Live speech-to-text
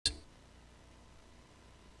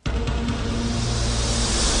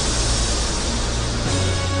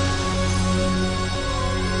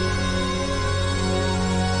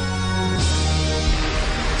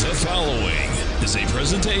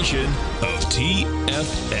presentation of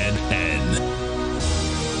TFNN.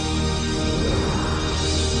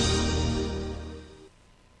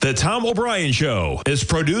 The Tom O'Brien Show is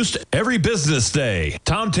produced every business day.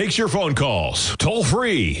 Tom takes your phone calls toll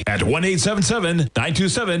free at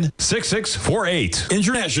 1-877-927-6648.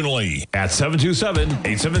 Internationally at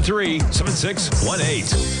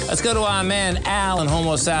 727-873-7618. Let's go to our man Al in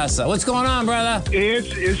Homosassa. What's going on, brother?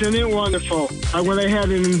 Isn't it wonderful? I went ahead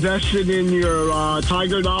and invested in your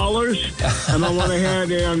Tiger dollars, and I went ahead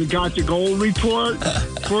and got the gold report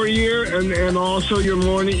for a year, and also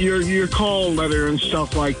your call letter and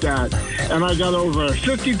stuff like that. And I got over a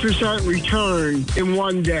 50% return in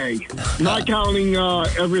one day, not counting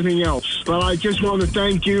everything else. But I just want to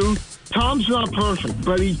thank you. Tom's not perfect,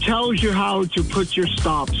 but he tells you how to put your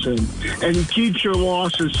stops in, and he keeps your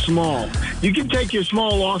losses small. You can take your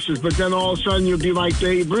small losses, but then all of a sudden you'll be like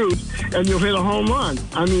Babe Ruth, and you'll hit a home run.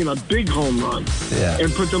 I mean, a big home run. Yeah. And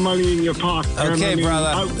put the money in your pocket. Okay,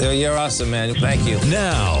 brother. You're awesome, man. Thank you.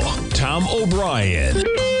 Now, Tom O'Brien.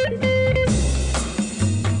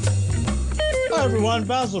 Hi, everyone.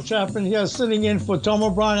 Basil Chapman here, sitting in for Tom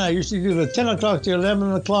O'Brien. I usually do the 10 o'clock to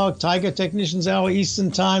 11 o'clock, Tiger Technicians Hour, Eastern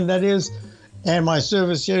Time, that is. And my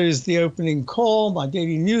service here is the opening call, my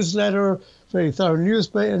daily newsletter, very thorough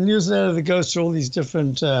newsletter that goes through all these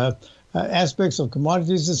different aspects of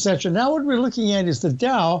commodities, etc. Now what we're looking at is the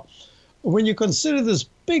Dow. When you consider this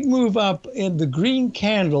big move up in the green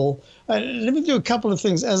candle, let me do a couple of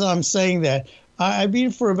things as I'm saying that. I've been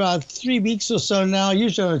for about 3 weeks or so now.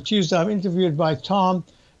 Usually on a Tuesday, I'm interviewed by Tom,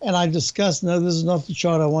 and I discuss, no, this is not the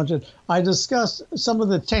chart I wanted. I discussed some of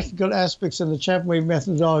the technical aspects in the Chapman wave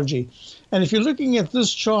methodology. And if you're looking at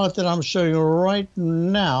this chart that I'm showing right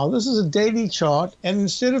now, this is a daily chart. And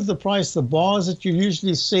instead of the price, the bars that you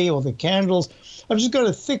usually see or the candles, I've just got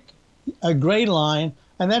a thick gray line,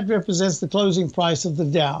 and that represents the closing price of the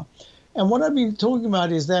Dow. And what I've been talking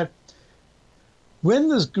about is that when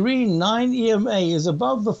this green 9 EMA is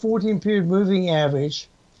above the 14-period moving average,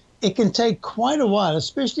 it can take quite a while,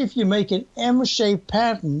 especially if you make an M-shaped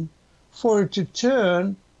pattern, for it to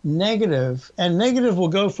turn negative. And negative will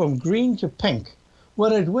go from green to pink.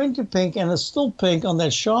 Well, it went to pink, and it's still pink on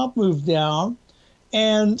that sharp move down.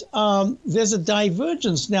 And there's a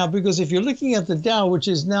divergence now, because if you're looking at the Dow, which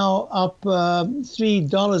is now up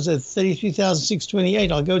 $3 at 33,628,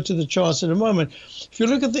 I'll go to the charts in a moment. If you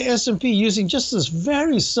look at the S&P using just this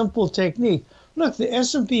very simple technique, look, the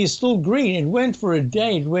S&P is still green. It went for a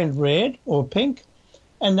day, it went red or pink,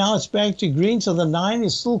 and now it's back to green. So the 9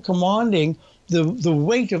 is still commanding the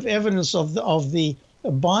weight of evidence of the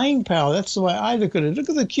buying power. That's the way I look at it. Look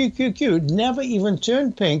at the QQQ. It never even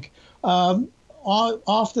turned pink.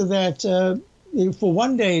 After that, for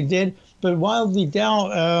one day it did, but while the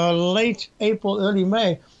Dow late April, early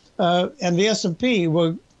May, and the S&P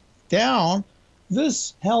were down,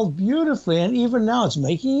 this held beautifully, and even now it's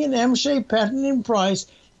making an M-shaped pattern in price,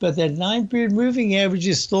 but that 9-period moving average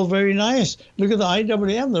is still very nice. Look at the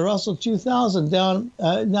IWM, the Russell 2000 down,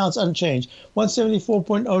 now it's unchanged,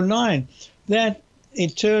 174.09. That,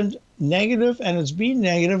 it turned negative, and it's been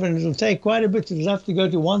negative, and it'll take quite a bit. It'll have to go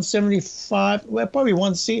to 175, well, probably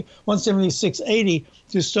 176.80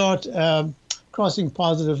 to start crossing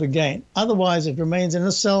positive again. Otherwise, it remains in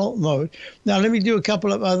a sell mode. Now, let me do a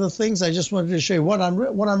couple of other things. I just wanted to show you what I'm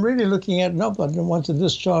really looking at. Nope, I didn't want to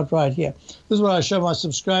this chart right here. This is what I show my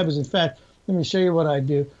subscribers. In fact, let me show you what I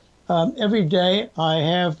do. Every day, I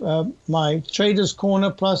have my Trader's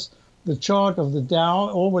Corner plus the chart of the Dow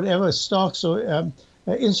or whatever stocks or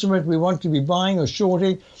instrument we want to be buying or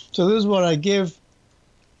shorting. So this is what I give.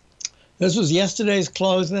 This was yesterday's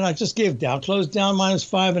close. Then I just give Dow close down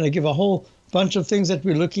 -5, and I give a whole bunch of things that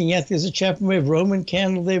we're looking at. There's a Chapman wave Roman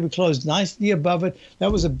candle there. We closed nicely above it.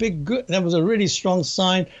 That was a that was a really strong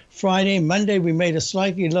sign. Friday, Monday, we made a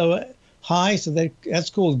slightly lower high. So that's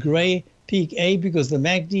called gray peak A, because the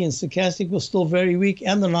MACD and stochastic was still very weak,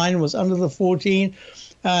 and the 9 was under the 14.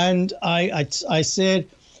 And I said,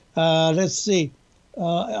 let's see.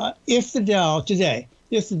 If the Dow today,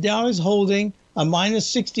 if the Dow is holding a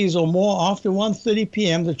 -60s or more after 1:30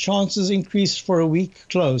 p.m., the chances increase for a weak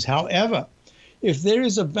close. However, if there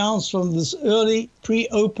is a bounce from this early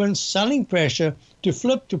pre-open selling pressure to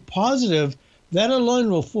flip to positive, that alone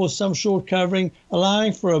will force some short covering,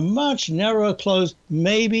 allowing for a much narrower close,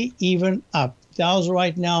 maybe even up. Dow's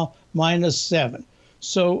right now -7.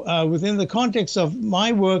 So within the context of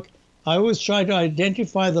my work, I always try to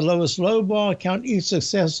identify the lowest low bar, count each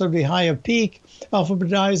successively higher peak,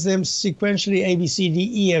 alphabetize them sequentially A, B, C, D,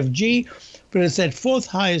 E, F, G. But it's that fourth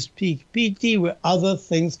highest peak, PT, where other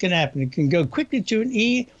things can happen. It can go quickly to an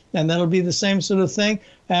E, and that'll be the same sort of thing.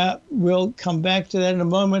 We'll come back to that in a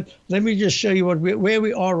moment. Let me just show you where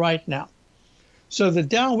we are right now. So the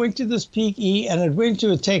Dow went to this peak E, and it went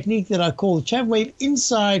to a technique that I call the Chapman Wave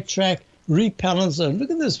Inside Track Repellent Zone.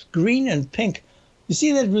 Look at this green and pink. You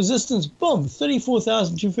see that resistance? Boom,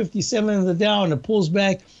 34,257 in the Dow, and it pulls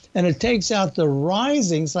back, and it takes out the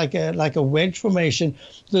risings like a wedge formation.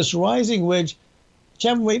 This rising wedge,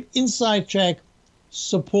 Chapman Wave Inside Track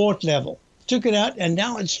support level. Took it out, and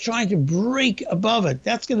now it's trying to break above it.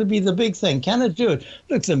 That's going to be the big thing. Can it do it?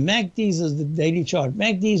 Look, the MACDs is the daily chart.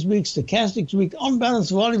 MACD's weak, stochastics weak,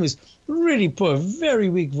 unbalanced volume is really poor, very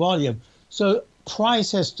weak volume. So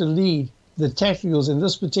price has to lead the technicals in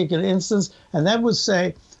this particular instance, and that would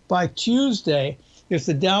say by Tuesday, if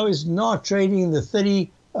the Dow is not trading in the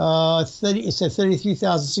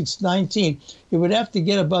 33,619, it would have to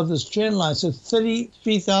get above this trend line. So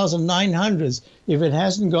 33,900s. If it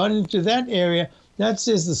hasn't gone into that area, that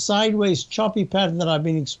says the sideways choppy pattern that I've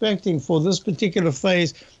been expecting for this particular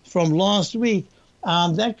phase from last week.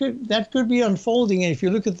 That could be unfolding. And if you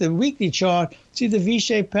look at the weekly chart, see the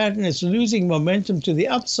V-shaped pattern, it's losing momentum to the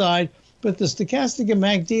upside. But the stochastic and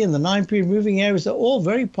MACD and the 9-period moving areas are all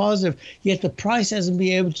very positive, yet the price hasn't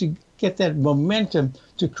been able to get that momentum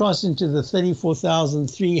to cross into the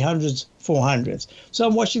 34,300s, 400s. So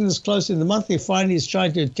I'm watching this closely. The monthly finally is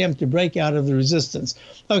trying to attempt to break out of the resistance.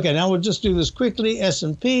 Okay, now we'll just do this quickly.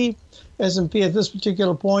 S&P at this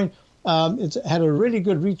particular point, it's had a really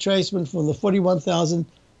good retracement from the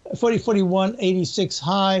 41.86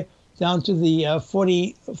 high down to the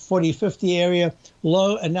 40.50 area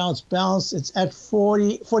low, and now it's bounced. It's at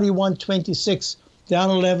 41.26, down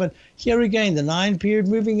 11. Here again, the 9-period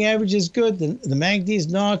moving average is good. The MACD is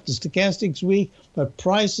not. The stochastic's weak, but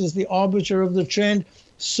price is the arbiter of the trend.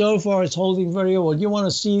 So far, it's holding very well. You want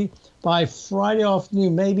to see by Friday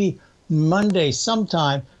afternoon, maybe Monday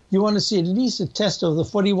sometime, you want to see at least a test of the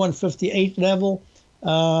 41.58 level.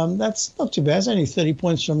 That's not too bad. It's only 30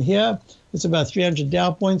 points from here. It's about 300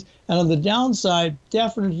 Dow points. And on the downside,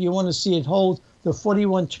 definitely you want to see it hold the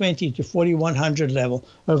 4120 to 4100 level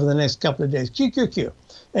over the next couple of days. QQQ.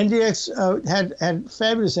 NDX had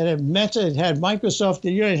fabulous. It had Meta, it had Microsoft,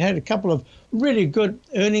 it had a couple of really good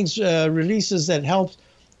earnings releases that helped.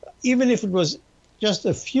 Even if it was just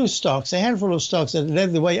a few stocks, a handful of stocks that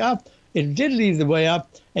led the way up, it did lead the way up,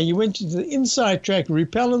 and you went to the inside track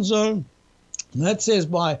repellent zone. And that says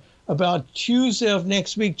by about Tuesday of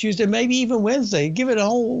next week, Tuesday, maybe even Wednesday, give it a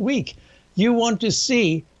whole week, you want to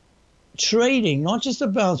see trading, not just a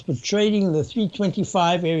bounce, but trading in the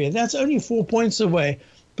 325 area. That's only 4 points away,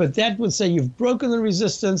 but that would say you've broken the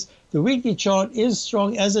resistance. The weekly chart is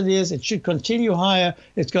strong as it is. It should continue higher.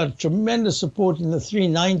 It's got tremendous support in the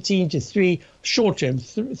 319 to 3 short term,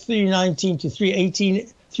 319 to 318,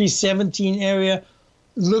 317 area.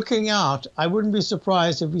 Looking out, I wouldn't be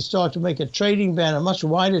surprised if we start to make a trading band, a much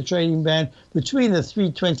wider trading band between the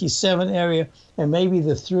 327 area and maybe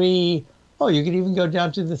the you could even go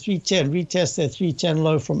down to the 310, retest that 310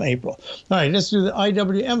 low from April. All right, let's do the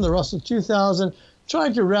IWM, the Russell 2000.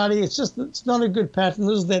 Trying to rally. It's not a good pattern.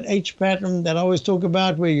 This is that H pattern that I always talk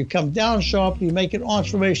about where you come down sharply, you make an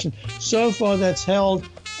arch formation. So far, that's held.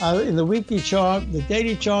 In the weekly chart, the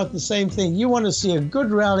daily chart, the same thing. You want to see a good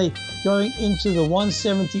rally going into the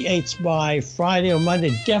 178s by Friday or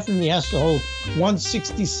Monday. Definitely has to hold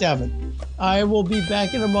 167. I will be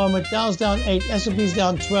back in a moment. Dow's down 8, S&P's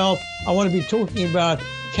down 12. I want to be talking about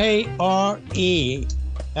KRE.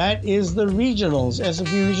 That is the regionals,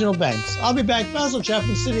 S&P regional banks. I'll be back. Basil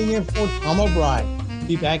Chapman sitting in for Tom O'Brien.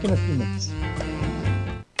 Be back in a few minutes.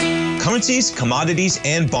 Currencies, commodities,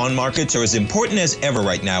 and bond markets are as important as ever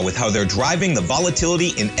right now with how they're driving the volatility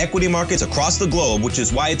in equity markets across the globe, which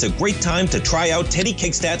is why it's a great time to try out Teddy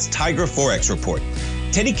Kickstad's Tiger Forex Report.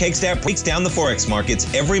 Teddy Kickstad breaks down the Forex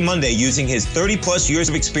markets every Monday using his 30-plus years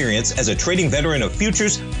of experience as a trading veteran of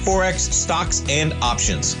futures, Forex, stocks, and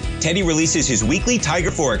options. Teddy releases his weekly Tiger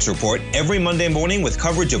Forex Report every Monday morning with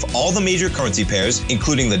coverage of all the major currency pairs,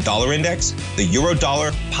 including the dollar index, the euro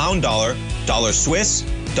dollar, pound dollar, dollar Swiss,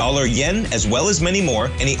 dollar yen, as well as many more,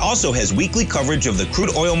 and he also has weekly coverage of the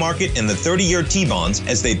crude oil market and the 30-year T-bonds,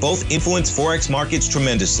 as they both influence Forex markets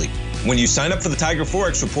tremendously. When you sign up for the Tiger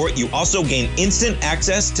Forex Report, you also gain instant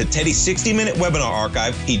access to Teddy's 60-minute webinar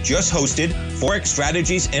archive he just hosted, Forex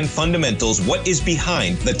Strategies and Fundamentals, What is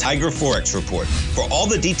Behind the Tiger Forex Report. For all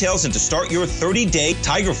the details and to start your 30-day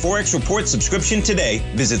Tiger Forex Report subscription today,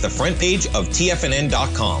 visit the front page of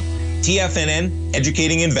TFNN.com. TFNN,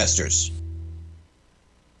 educating investors.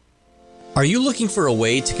 Are you looking for a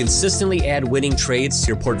way to consistently add winning trades to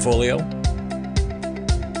your portfolio?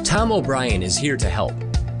 Tom O'Brien is here to help.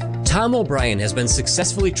 Tom O'Brien has been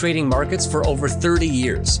successfully trading markets for over 30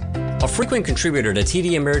 years. A frequent contributor to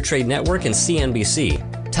TD Ameritrade Network and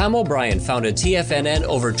CNBC, Tom O'Brien founded TFNN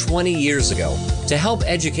over 20 years ago to help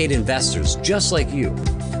educate investors just like you.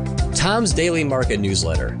 Tom's daily market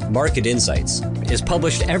newsletter, Market Insights, is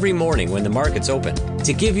published every morning when the markets open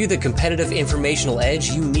to give you the competitive informational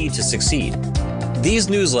edge you need to succeed. These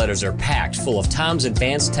newsletters are packed full of Tom's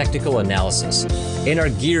advanced technical analysis and are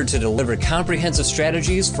geared to deliver comprehensive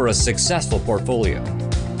strategies for a successful portfolio.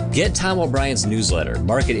 Get Tom O'Brien's newsletter,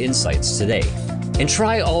 Market Insights, today and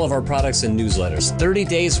try all of our products and newsletters 30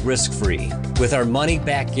 days risk-free with our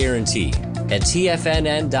money-back guarantee at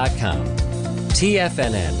TFNN.com.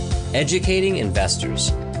 TFNN, educating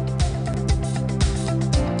investors.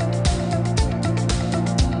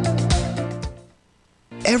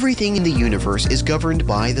 Everything in the universe is governed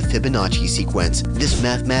by the Fibonacci sequence. This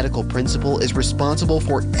mathematical principle is responsible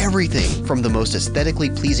for everything from the most aesthetically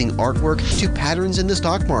pleasing artwork to patterns in the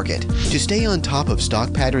stock market. To stay on top of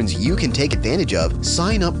stock patterns you can take advantage of,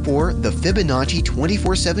 sign up for the Fibonacci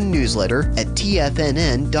 24/7 newsletter at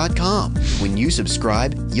TFNN.com. When you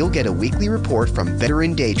subscribe, you'll get a weekly report from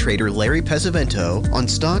veteran day trader Larry Pesavento on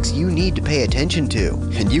stocks you need to pay attention to.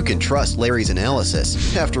 And you can trust Larry's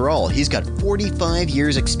analysis. After all, he's got 45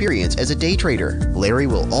 years experience as a day trader. Larry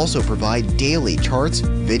will also provide daily charts,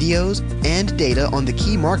 videos, and data on the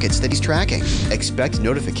key markets that he's tracking. Expect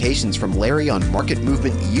notifications from Larry on market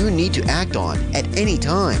movement you need to act on at any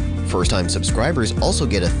time. First-time subscribers also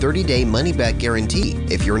get a 30-day money-back guarantee.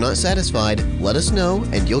 If you're not satisfied, let us know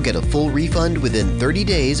and you'll get a full refund within 30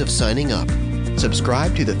 days of signing up.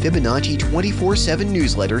 Subscribe to the Fibonacci 24/7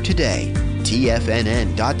 newsletter today.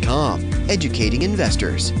 TFNN.com, educating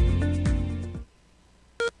investors.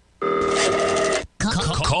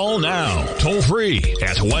 Call now, toll free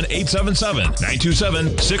at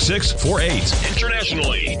 1-877-927-6648.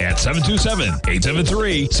 Internationally at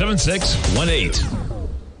 727-873-7618.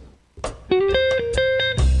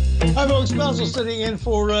 Hi folks, Basil sitting in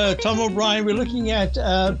for Tom O'Brien. We're looking at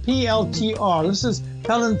PLTR. This is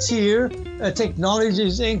Palantir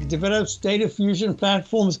Technologies Inc. develops data fusion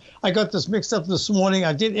platforms. I got this mixed up this morning.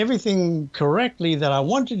 I did everything correctly that I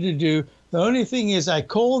wanted to do. The only thing is I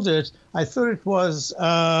called it, I thought it was,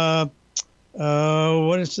 what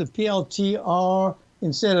is the PLTR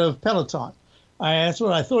instead of Peloton. That's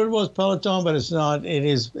what I thought it was, Peloton, but it's not. It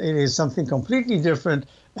is something completely different.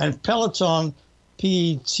 And Peloton,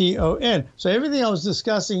 PTON. So everything I was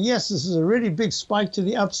discussing, yes, this is a really big spike to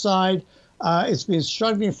the upside. It's been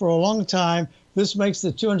struggling for a long time. This makes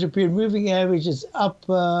the 200-period moving average is up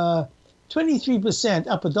 23%,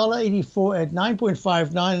 up $1.84 at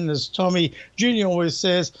 9.59. And as Tommy Jr. always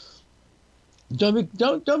says, don't be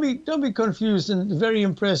confused and very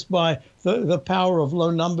impressed by the power of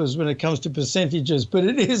low numbers when it comes to percentages, but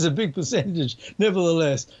it is a big percentage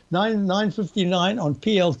nevertheless. 959 on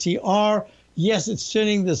PLTR. Yes, it's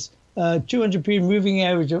turning this 200-period moving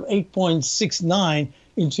average of 8.69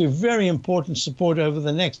 into very important support over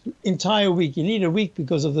the next entire week. You need a week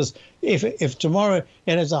because of this. If tomorrow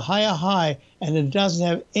it has a higher high and it doesn't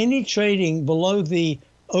have any trading below the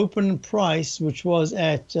open price, which was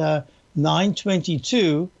at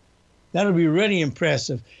 922, that'll be really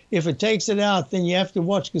impressive. If it takes it out, then you have to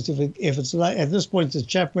watch, because if it's like at this point, it's a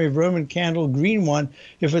Chapman Roman candle, green one.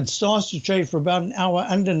 If it starts to trade for about an hour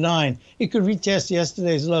under 9, it could retest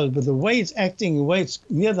yesterday's lows. But the way it's acting, the way it's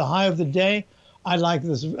near the high of the day, I like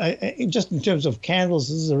this. Just in terms of candles,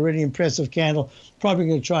 this is a really impressive candle. Probably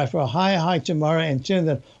going to try for a higher high tomorrow and turn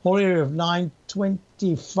that whole area of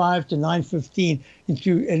 925 to 915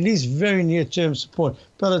 into at least very near-term support.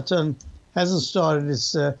 Peloton hasn't started.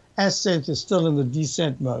 Its ascent is still in the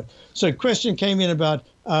descent mode. So a question came in about,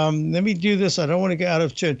 let me do this. I don't want to go out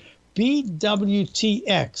of turn.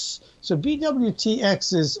 BWTX. So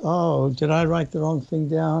BWTX is, oh, did I write the wrong thing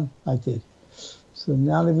down? I did. So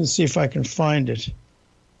now let me see if I can find it.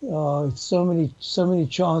 Oh, it's so many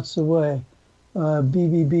charts away.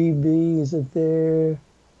 BBBB, is it there?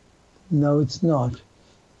 No, it's not.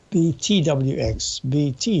 BTWX.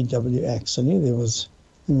 BTWX. I knew there was.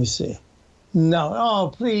 Let me see. No.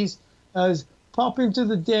 Oh, please. Pop into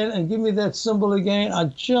the den and give me that symbol again. I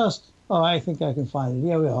think I can find it.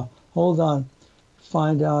 Here we are. Hold on.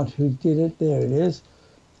 Find out who did it. There it is.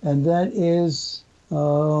 And that is,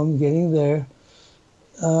 I'm getting there.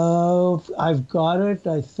 I've got it.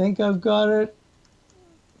 I think I've got it.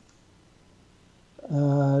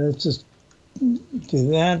 Let's just do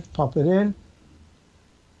that. Pop it in.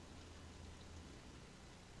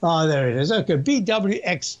 Oh, there it is. Okay,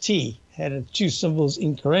 BWXT had two symbols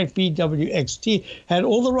incorrect. BWXT had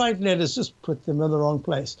all the right letters, just put them in the wrong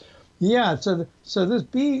place. Yeah, so this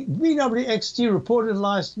BWXT reported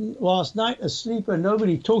last night, a sleeper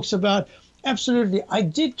nobody talks about. Absolutely. I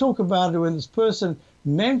did talk about it when this person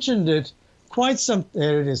mentioned it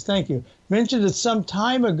there it is, thank you. Mentioned it some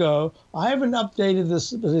time ago. I haven't updated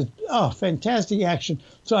this, but it's, fantastic action.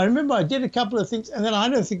 So I remember I did a couple of things, and then I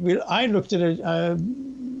looked at it,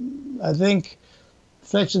 I think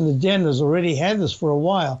Fletch and the Den has already had this for a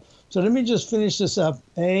while. So let me just finish this up.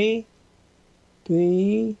 A,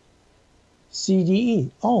 B, C, D,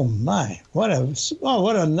 E. Oh my, what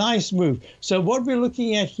a nice move. So what we're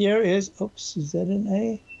looking at here is, oops, is that an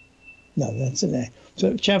A? No, that's an A.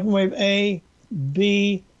 So Chapman wave A,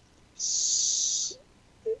 B, C,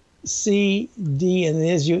 D, and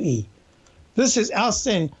there's your E. This is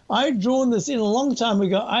outstanding. I drawn this in a long time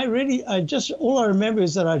ago. All I remember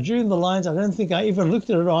is that I drew in the lines. I don't think I even looked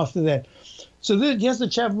at it after that. So here's the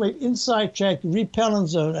Chapman wave inside track repellent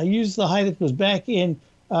zone. I used the high that was back in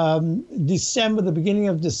December, the beginning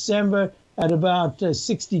of December at about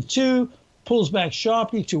 62, pulls back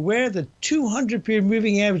sharply to where the 200-period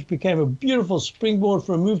moving average became a beautiful springboard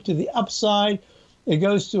for a move to the upside. It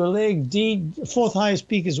goes to a leg D. Fourth highest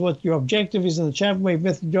peak is what your objective is in the Chapman wave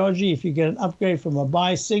methodology. If you get an upgrade from a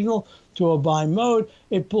buy signal to a buy mode,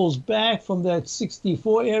 it pulls back from that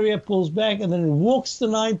 64 area, pulls back, and then it walks the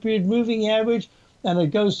 9-period moving average, and it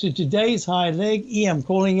goes to today's high leg E. I'm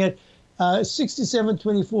calling it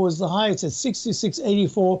 67.24 is the high. It's at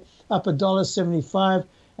 66.84, up $1.75.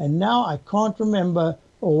 And now I can't remember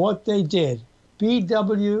what they did.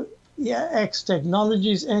 BWX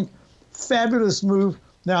Technologies Inc. Fabulous move.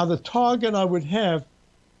 Now the target I would have,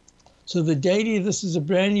 so the daily, this is a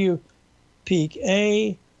brand new peak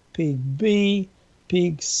A, peak B,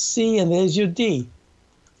 peak C, and there's your D.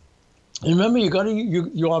 And remember,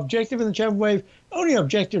 your objective in the Chapman wave, only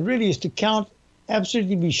objective really is to count,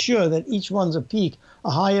 absolutely be sure that each one's a peak,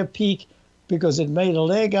 a higher peak, because it made a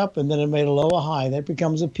leg up and then it made a lower high. That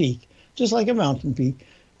becomes a peak, just like a mountain peak.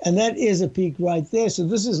 And that is a peak right there. So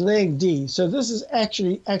this is leg D. So this is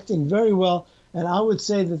actually acting very well. And I would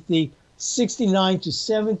say that the 69 to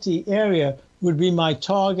 70 area would be my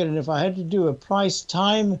target. And if I had to do a price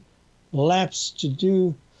time lapse to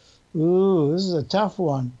do, this is a tough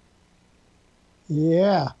one.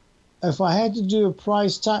 Yeah. If I had to do a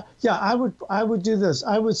price time, I would do this.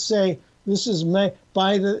 I would say this is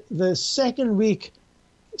by the second week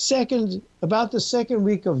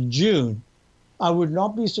of June, I would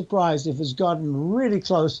not be surprised if it's gotten really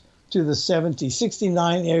close to the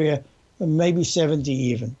 69 area, maybe 70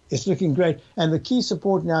 even. It's looking great. And the key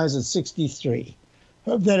support now is at 63.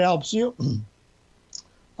 Hope that helps you.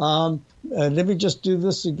 Let me just do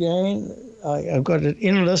this again. I've got it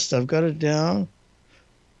in list. I've got it down.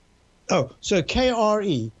 Oh, so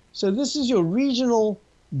KRE. So this is your regional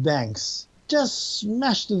banks. Just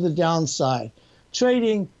smashed to the downside.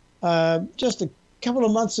 Trading just a couple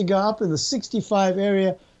of months ago up in the 65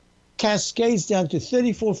 area, cascades down to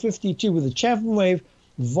 34.52 with a Chapman wave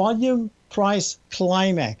volume price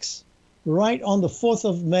climax right on the 4th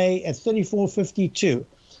of May at 34.52.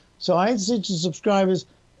 So I had said to subscribers,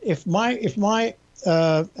 if my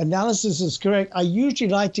analysis is correct, I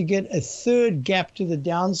usually like to get a third gap to the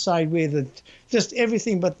downside where just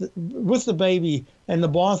everything but with the baby and the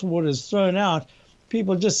bathwater is thrown out.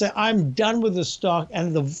 People just say, I'm done with the stock,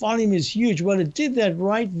 and the volume is huge. Well, it did that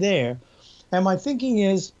right there. And my thinking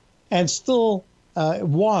is, and still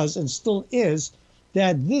was and still is,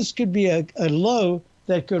 that this could be a low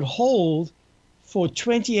that could hold for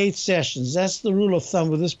 28 sessions. That's the rule of thumb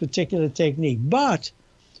with this particular technique. But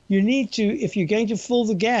you need to, if you're going to fill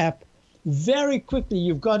the gap, very quickly,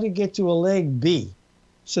 you've got to get to a leg B.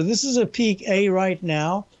 So this is a peak A right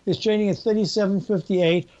now. It's trading at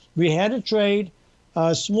 37.58. We had a trade.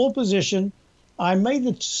 Small position. I made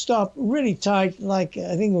the stop really tight, like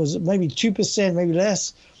I think it was maybe 2%, maybe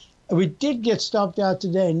less. We did get stopped out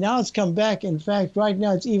today. Now it's come back. In fact, right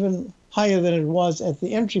now it's even higher than it was at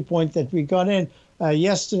the entry point that we got in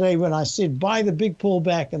yesterday when I said buy the big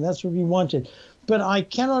pullback, and that's what we wanted. But I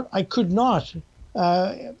could not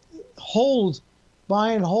buy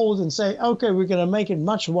and hold and say, okay, we're going to make it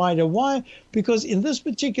much wider. Why? Because in this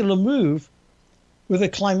particular move, with a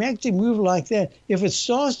climactic move like that, if it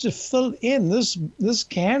starts to fill in this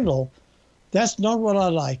candle, that's not what I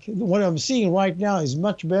like. What I'm seeing right now is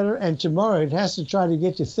much better, and tomorrow it has to try to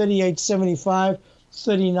get to 38.75,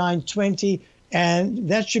 39.20, and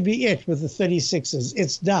that should be it with the 36s.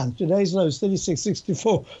 It's done. Today's low is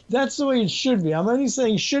 36.64. That's the way it should be. I'm only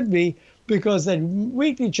saying should be because that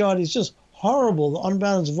weekly chart is just horrible. The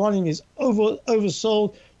unbalanced volume is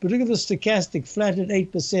oversold. but look at the stochastic flat at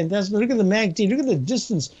 8%. Look at the MACD. Look at the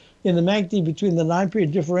distance in the MACD between the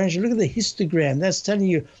 9-period differential. Look at the histogram. That's telling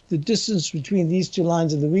you the distance between these two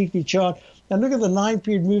lines of the weekly chart. And look at the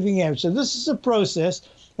 9-period moving average. So this is a process.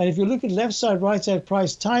 And if you look at left side, right side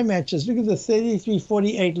price time matches, look at the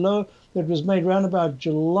 33.48 low that was made around about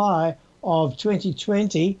July of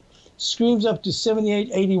 2020, screams up to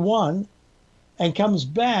 78.81 and comes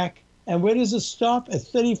back. And where does it stop? At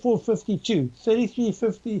 34.52.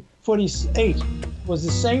 33.48 was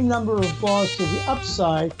the same number of bars to the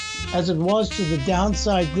upside as it was to the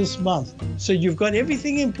downside this month. So you've got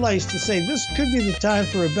everything in place to say this could be the time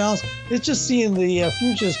for a bounce. Let's just see in the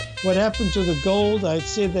futures what happened to the gold. I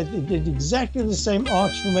said that it did exactly the same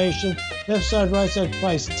arch formation, left side, right side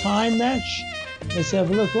price time match. Let's have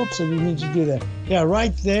a look. Oops, I didn't mean to do that. Yeah,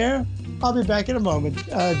 right there. I'll be back in a moment.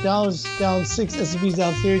 Dow's down 6, S&P's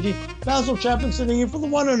down 30. Basil Chapman sitting in for the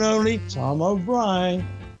one and only Tom O'Brien.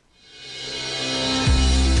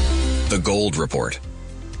 The Gold Report.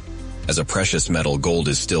 As a precious metal, gold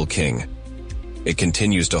is still king. It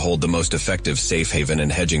continues to hold the most effective safe haven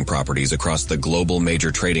and hedging properties across the global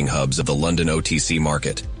major trading hubs of the London OTC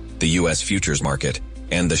market, the U.S. futures market,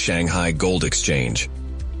 and the Shanghai Gold Exchange.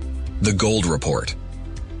 The Gold Report.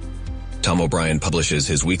 Tom O'Brien publishes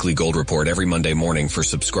his weekly gold report every Monday morning for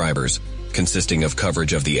subscribers, consisting of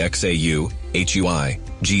coverage of the XAU, HUI,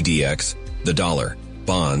 GDX, the dollar,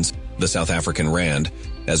 bonds, the South African rand,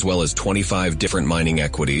 as well as 25 different mining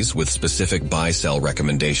equities with specific buy-sell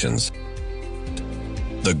recommendations.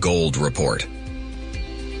 The Gold Report.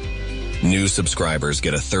 New subscribers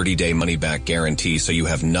get a 30-day money-back guarantee so you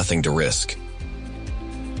have nothing to risk.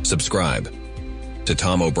 Subscribe to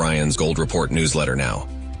Tom O'Brien's Gold Report newsletter now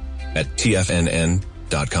at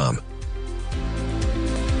TFNN.com.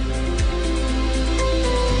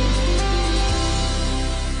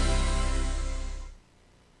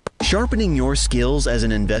 Sharpening your skills as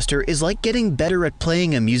an investor is like getting better at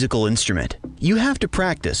playing a musical instrument. You have to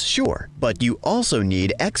practice, sure, but you also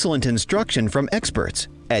need excellent instruction from experts.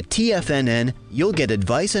 At TFNN, you'll get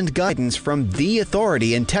advice and guidance from the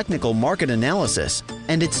authority in technical market analysis.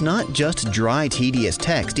 And it's not just dry, tedious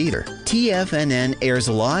text either. TFNN airs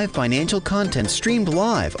live financial content streamed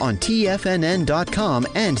live on TFNN.com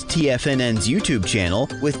and TFNN's YouTube channel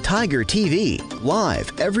with Tiger TV,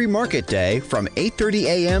 live every market day from 8:30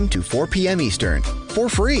 a.m. to 4 p.m. Eastern. For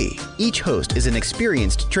free. Each host is an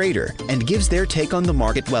experienced trader and gives their take on the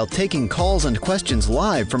market while taking calls and questions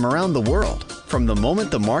live from around the world. From the moment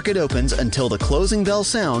the market opens until the closing bell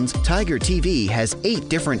sounds, Tiger TV has 8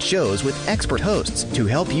 different shows with expert hosts to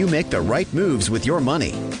help you make the right moves with your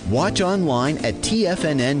money. Watch online at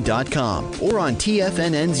TFNN.com or on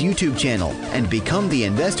TFNN's YouTube channel and become the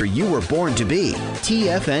investor you were born to be.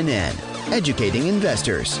 TFNN, educating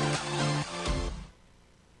investors.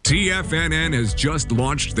 TFNN has just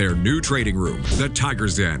launched their new trading room, the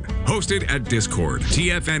Tiger's Den. Hosted at Discord,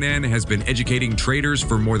 TFNN has been educating traders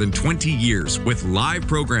for more than 20 years with live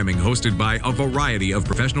programming hosted by a variety of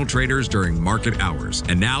professional traders during market hours.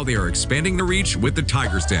 And now they are expanding the reach with the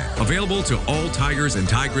Tiger's Den, available to all tigers and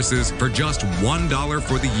tigresses for just $1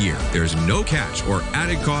 for the year. There's no catch or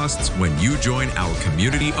added costs when you join our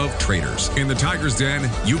community of traders. In the Tiger's Den,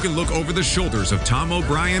 you can look over the shoulders of Tom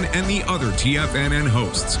O'Brien and the other TFNN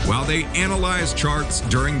hosts while they analyze charts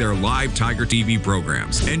during their live Tiger TV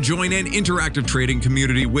programs, and join an interactive trading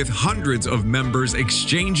community with hundreds of members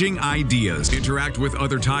exchanging ideas. Interact with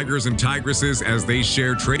other tigers and tigresses as they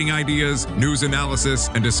share trading ideas, news analysis,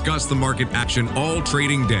 and discuss the market action all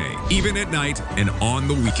trading day, even at night and on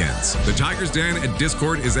the weekends. The Tiger's Den at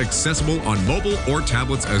Discord is accessible on mobile or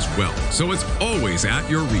tablets as well, so it's always at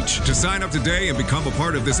your reach. To sign up today and become a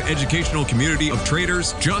part of this educational community of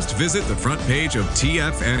traders, just visit the front page of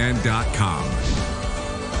TFNN.com.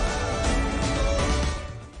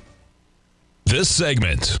 This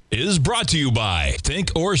segment is brought to you by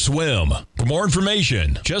Thinkorswim. For more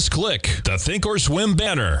information, just click the Thinkorswim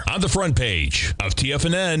banner on the front page of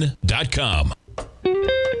TFNN.com.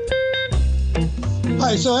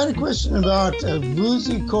 Hi, so I had a question about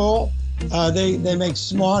Boozy Call. They make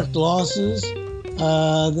smart glasses.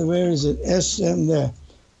 Where is it? SM there.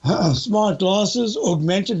 Smart glasses,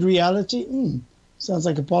 augmented reality. Sounds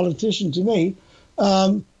like a politician to me.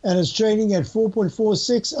 And it's trading at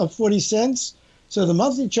 4.46, up 40 cents. So the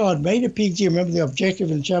monthly chart made a peak D. Remember, the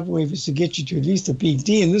objective in Chapman wave is to get you to at least a peak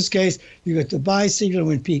D. In this case, you got the buy signal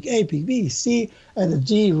when peak A, peak B, C, and a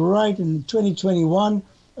D right in 2021,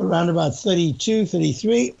 around about 32,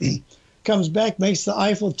 33. Comes back, makes the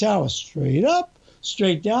Eiffel Tower straight up,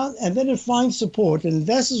 straight down, and then it finds support. And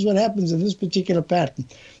this is what happens in this particular pattern.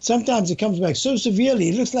 Sometimes it comes back so severely,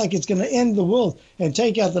 it looks like it's going to end the world and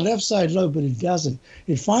take out the left side low, but it doesn't.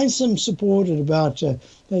 It finds some support at about just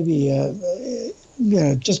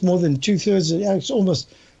more than 2/3. It's almost,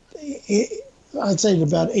 I'd say,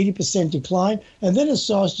 about 80% decline, and then it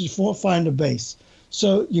starts to find a base.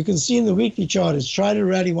 So you can see in the weekly chart, it's tried to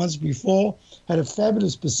rally once before, had a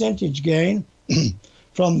fabulous percentage gain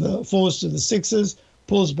from the 4s to the 6s,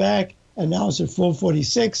 pulls back, and now it's at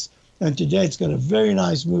 446. And today it's got a very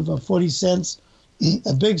nice move up 40 cents,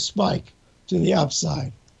 a big spike to the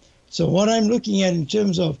upside. So what I'm looking at in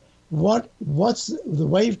terms of what's the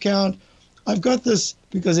wave count, I've got this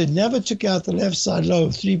because it never took out the left side low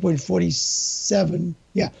of 3.47.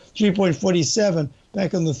 Yeah, 3.47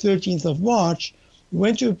 back on the 13th of March.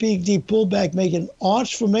 Went to a peak deep pullback, make an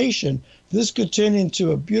arch formation. This could turn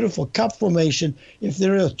into a beautiful cup formation if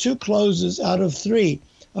there are 2 closes out of 3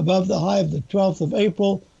 above the high of the 12th of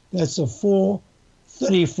April. That's a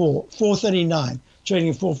 434, 439,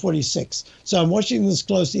 trading 446. So I'm watching this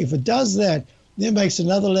closely. If it does that, then makes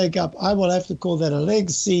another leg up. I will have to call that a leg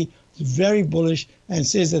C. It's very bullish and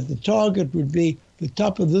says that the target would be the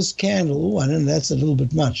top of this candle. Oh, and that's a little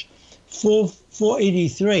bit much.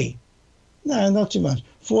 483. No, not too much.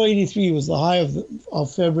 483 was the high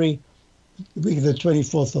of February, the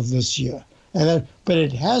 24th of this year. But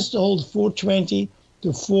it has to hold 420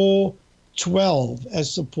 to 412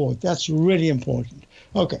 as support. That's really important.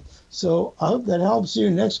 Okay, so I hope that helps you.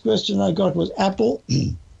 Next question I got was Apple.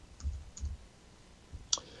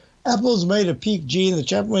 Apple's made a peak G in the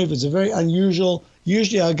Chapman wave. It's a very unusual.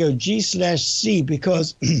 Usually I go G/C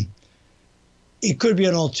because it could be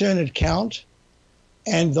an alternate count.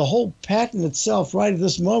 And the whole pattern itself right at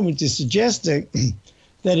this moment is suggesting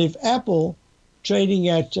that if Apple trading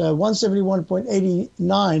at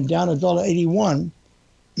 171.89 down $1.81,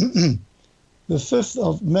 the 5th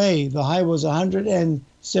of May, the high was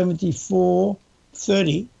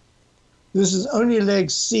 174.30. This is only leg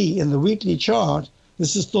C in the weekly chart.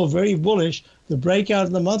 This is still very bullish. The breakout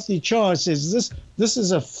in the monthly chart says this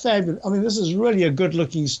is a fabulous, this is really a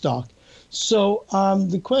good-looking stock. So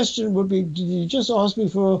the question would be, did you just ask me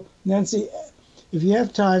for, Nancy, if you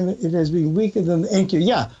have time, it has been weaker than the NQ.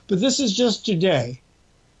 Yeah, but this is just today.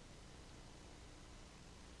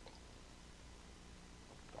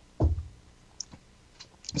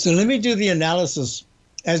 So let me do the analysis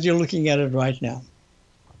as you're looking at it right now.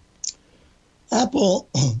 Apple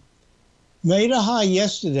made a high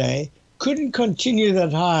yesterday, couldn't continue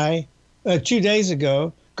that high 2 days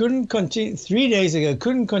ago, couldn't continue 3 days ago,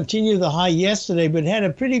 couldn't continue the high yesterday, but had a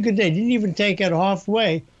pretty good day. Didn't even take out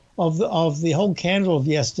halfway of the whole candle of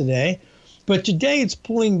yesterday. But today it's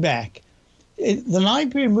pulling back. The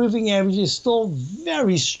 9-period moving average is still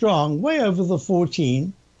very strong, way over the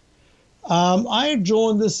 14. I had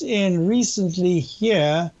drawn this in recently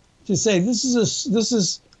here to say this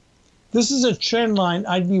is a trend line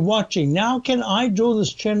I'd be watching. Now can I draw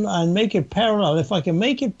this trend line and make it parallel? If I can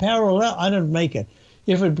make it parallel, I don't make it.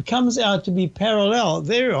 If it comes out to be parallel,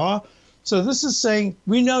 there you are. So this is saying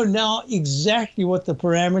we know now exactly what the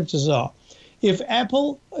parameters are. If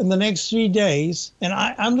Apple in the next 3 days, and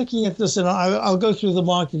I'm looking at this, and I'll go through the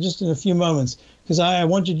market just in a few moments because I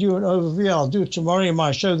want to do an overview. I'll do it tomorrow in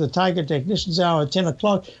my show, the Tiger Technicians Hour at 10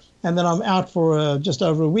 o'clock, and then I'm out for just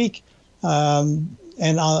over a week, and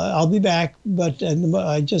I'll be back. But I'm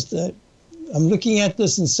looking at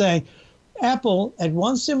this and saying Apple at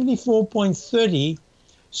 174.30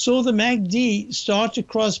 saw the MACD start to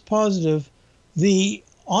cross positive. The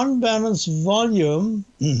on-balance volume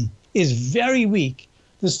is very weak.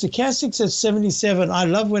 The stochastics at 77. I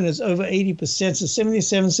love when it's over 80%. So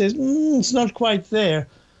 77 says, it's not quite there.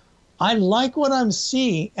 I like what I'm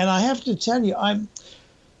seeing. And I have to tell you,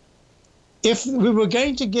 if we were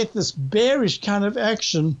going to get this bearish kind of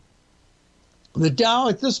action, the Dow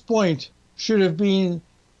at this point should have been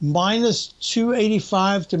minus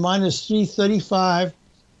 285 to minus 335.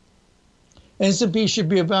 S&P should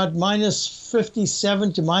be about minus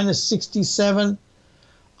 57 to minus 67.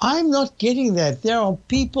 I'm not getting that. There are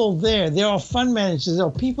people there. There are fund managers. There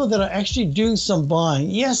are people that are actually doing some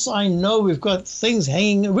buying. Yes, I know we've got things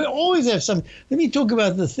hanging. We always have some. Let me talk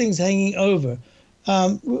about the things hanging over.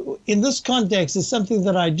 In this context, it's something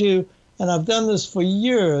that I do, and I've done this for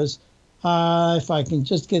years. If I can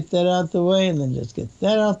just get that out the way and then just get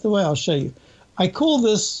that out the way, I'll show you. I call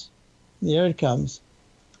this, there it comes,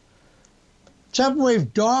 Chapman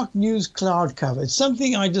Wave Dark News Cloud Cover. It's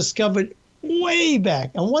something I discovered way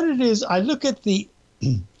back. And what it is, I look at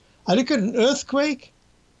an earthquake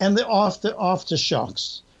and the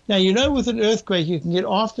aftershocks. Now, with an earthquake, you can get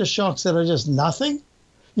aftershocks that are just nothing.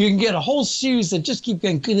 You can get a whole series that just keep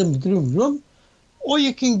going, gloom, gloom, gloom. Or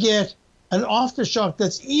you can get an aftershock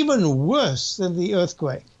that's even worse than the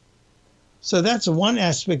earthquake. So that's one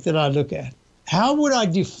aspect that I look at. How would I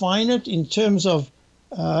define it in terms of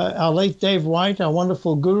our late Dave White, our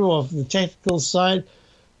wonderful guru of the technical side?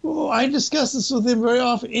 Well, I discuss this with him very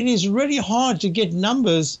often. It is really hard to get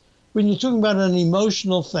numbers when you're talking about an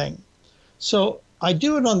emotional thing. So I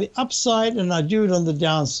do it on the upside and I do it on the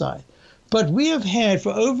downside. But we have had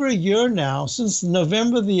for over a year now, since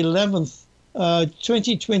November the 11th,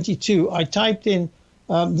 2022, I typed in,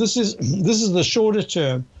 this is the shorter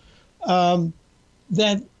term,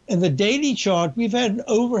 that in the daily chart, we've had an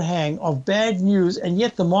overhang of bad news, and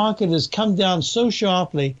yet the market has come down so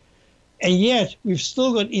sharply, and yet we've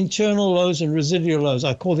still got internal lows and residual lows.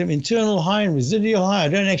 I call them internal high and residual high. I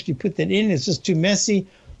don't actually put that in. It's just too messy.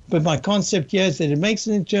 But my concept here is that it makes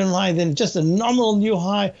an internal high, then just a nominal new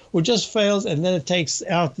high, or just fails, and then it takes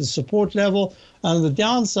out the support level. And on the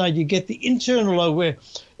downside, you get the internal low where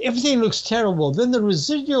everything looks terrible. Then the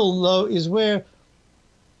residual low is where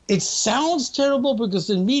it sounds terrible because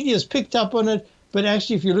the media's picked up on it, but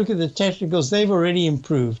actually, if you look at the technicals, they've already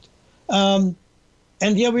improved. And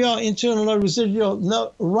here we are, internal low, residual.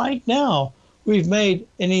 No, right now, we've made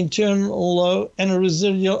an internal low and a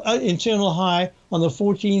residual internal high on the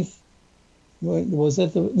 14th. Was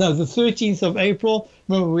that the 13th of April?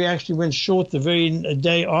 Remember, we actually went short the very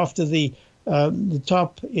day after the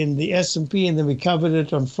top in the S&P, and then we covered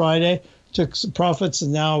it on Friday, took some profits,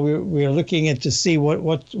 and now we're looking at to see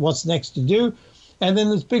what's next to do. And then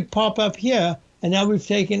this big pop up here, and now we've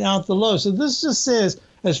taken out the low. So this just says,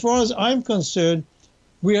 as far as I'm concerned,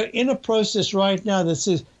 we are in a process right now that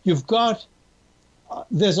says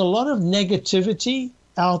there's a lot of negativity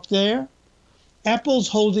out there. Apple's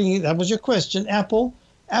holding, that was your question,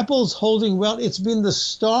 Apple's holding well. It's been the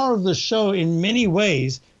star of the show in many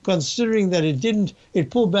ways, considering that it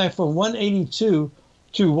pulled back from 182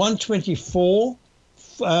 to 124.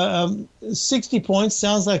 60 points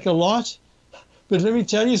sounds like a lot, but let me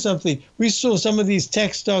tell you something. We saw some of these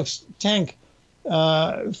tech stocks tank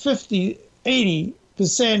 50,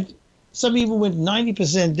 80%, some even went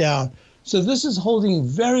 90% down. So this is holding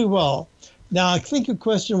very well. Now, I think your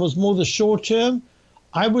question was more the short term.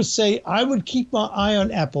 I would say I would keep my eye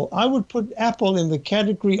on Apple. I would put Apple in the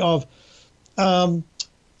category of a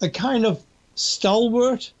kind of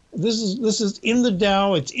stalwart. This is in the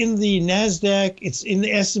Dow, it's in the NASDAQ, it's in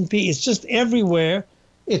the S&P, it's just everywhere.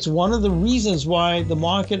 It's one of the reasons why the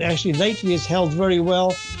market actually lately has held very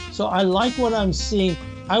well. So I like what I'm seeing.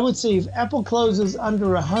 I would say if Apple closes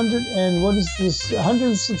under 100 and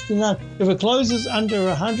 169, if it closes under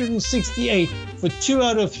 168 for 2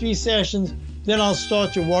 out of 3 sessions, then I'll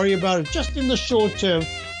start to worry about it. Just in the short term,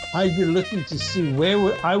 I'd be looking to see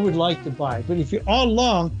where I would like to buy. But if you are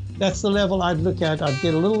long, that's the level I'd look at. I'd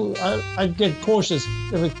get cautious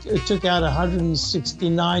if it took out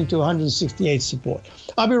 169 to 168 support.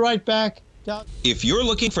 I'll be right back. If you're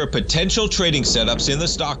looking for potential trading setups in the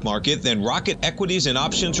stock market, then Rocket Equities and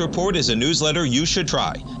Options Report is a newsletter you should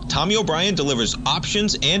try. Tommy O'Brien delivers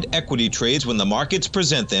options and equity trades when the markets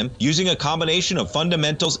present them, using a combination of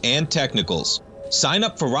fundamentals and technicals. Sign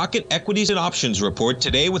up for Rocket Equities and Options Report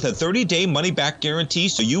today with a 30-day money-back guarantee,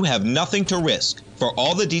 so you have nothing to risk. For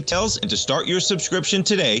all the details and to start your subscription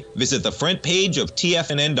today, visit the front page of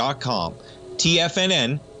TFNN.com.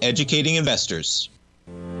 TFNN, educating investors.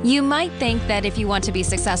 You might think that if you want to be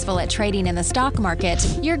successful at trading in the stock market,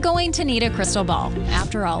 you're going to need a crystal ball.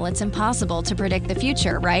 After all, it's impossible to predict the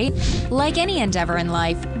future, right? Like any endeavor in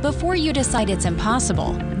life, before you decide it's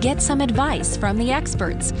impossible, get some advice from the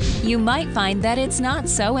experts. You might find that it's not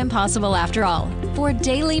so impossible after all. For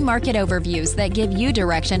daily market overviews that give you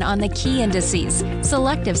direction on the key indices,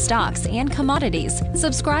 selective stocks, and commodities,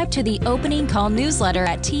 subscribe to the Opening Call newsletter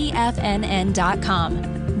at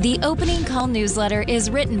TFNN.com. The Opening Call newsletter is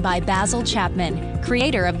written by Basil Chapman,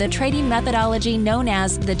 creator of the trading methodology known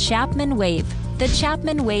as the Chapman Wave. The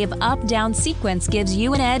Chapman Wave up-down sequence gives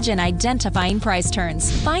you an edge in identifying price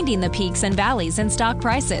turns, finding the peaks and valleys in stock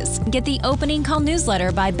prices. Get the Opening Call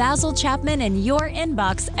newsletter by Basil Chapman in your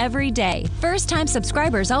inbox every day. First-time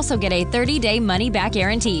subscribers also get a 30-day money-back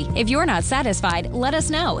guarantee. If you're not satisfied, let us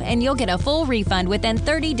know, and you'll get a full refund within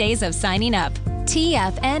 30 days of signing up.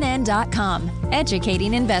 TFNN.com,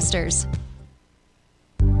 educating investors.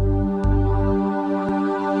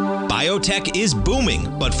 Biotech is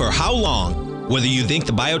booming, but for how long? Whether you think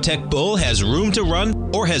the biotech bull has room to run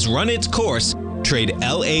or has run its course, trade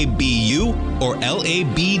LABU or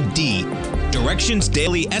LABD. Directions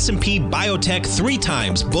Daily S&P Biotech 3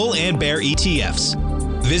 times bull and bear ETFs.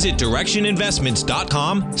 Visit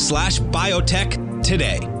directioninvestments.com/biotech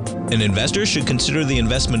today. An investor should consider the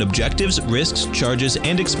investment objectives, risks, charges,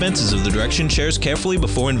 and expenses of the Direction shares carefully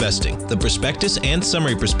before investing. The prospectus and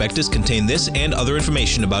summary prospectus contain this and other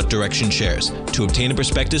information about Direction shares. To obtain a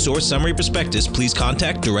prospectus or summary prospectus, please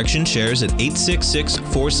contact Direction shares at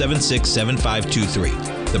 866-476-7523.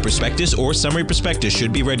 The prospectus or summary prospectus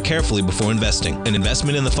should be read carefully before investing. An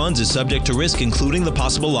investment in the funds is subject to risk, including the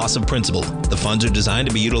possible loss of principal. The funds are designed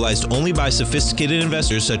to be utilized only by sophisticated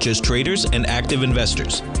investors such as traders and active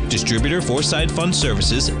investors. Distributor Foreside Fund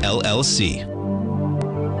Services, LLC.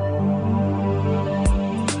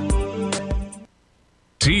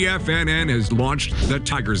 TFNN has launched the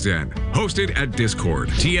Tiger's Den. Hosted at Discord,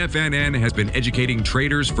 TFNN has been educating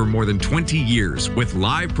traders for more than 20 years with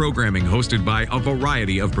live programming hosted by a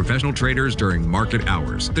variety of professional traders during market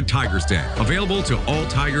hours. The Tiger's Den, available to all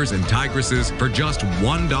tigers and tigresses for just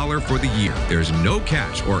 $1 for the year. There's no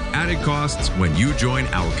catch or added costs when you join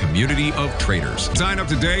our community of traders. Sign up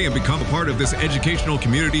today and become a part of this educational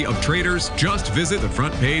community of traders. Just visit the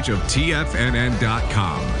front page of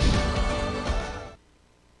TFNN.com.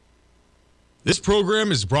 This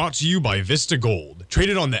program is brought to you by Vista Gold,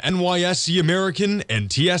 traded on the NYSE American and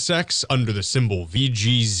TSX under the symbol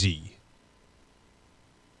VGZ.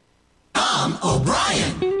 Tom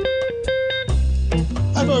O'Brien.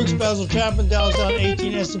 Hi folks, Basil Chapman, Dow's down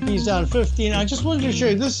 18, S&P's down 15. I just wanted to show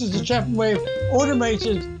you, this is the Chapman Wave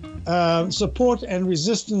automated support and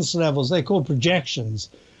resistance levels. They call projections.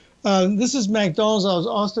 This is McDonald's. I was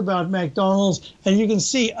asked about McDonald's, and you can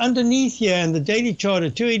see underneath here in the daily chart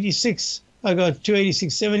at 286, I got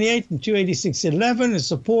 286.78 and 286.11 as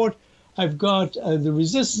support. I've got the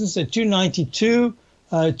resistance at 292.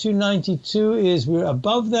 292 is we're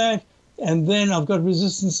above that. And then I've got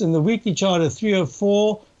resistance in the weekly chart at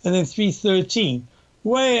 304 and then 313.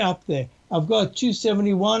 Way up there. I've got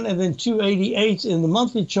 271 and then 288 in the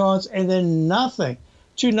monthly charts, and then nothing.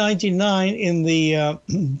 299 in the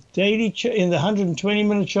daily in the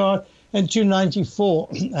 120-minute chart, and 294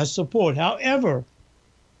 as support. However,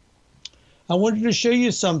 I wanted to show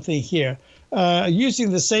you something here.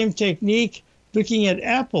 Using the same technique, looking at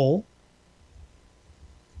Apple.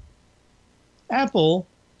 Apple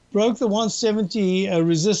broke the 170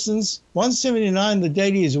 resistance. 179, the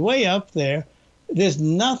daily is way up there. There's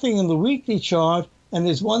nothing in the weekly chart, and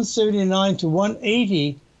there's 179 to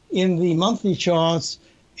 180 in the monthly charts.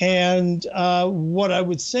 And what I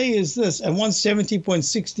would say is this, and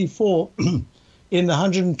 170.64 in the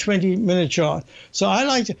 120-minute chart. So I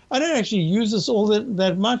don't actually use this all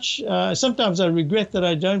that much. Sometimes I regret that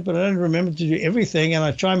I don't, but I don't remember to do everything, and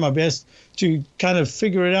I try my best to kind of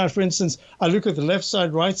figure it out. For instance, I look at the left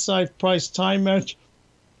side, right side, price time match.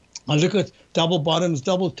 I look at double bottoms,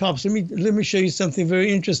 double tops. Let me show you something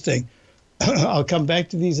very interesting. I'll come back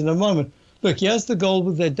to these in a moment. Look, here's the gold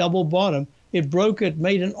with that double bottom. It broke it,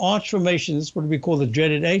 made an arch formation. This is what we call the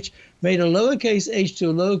dreaded H. Made a lowercase h to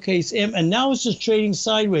a lowercase m, and now it's just trading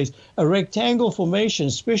sideways. A rectangle formation,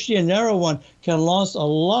 especially a narrow one, can last a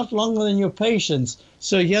lot longer than your patience.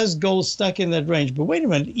 So here's gold stuck in that range. But wait a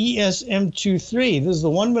minute, ESM23. This is the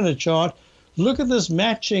 1-minute chart. Look at this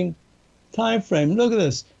matching time frame. Look at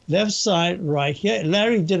this. Left side, right here.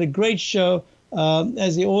 Larry did a great show,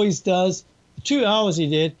 as he always does. 2 hours he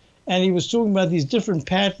did, and he was talking about these different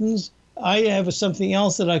patterns. I have something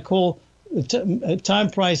else that I call time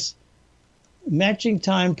price, matching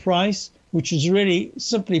time price, which is really,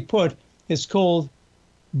 simply put, is called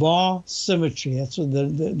bar symmetry. That's what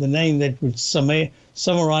the name that would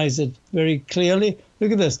summarize it very clearly.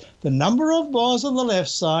 Look at this. The number of bars on the left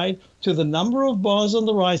side to the number of bars on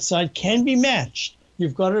the right side can be matched.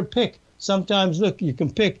 You've got to pick. Sometimes, look, you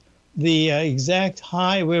can pick the exact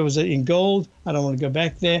high. Where was it in gold? I don't want to go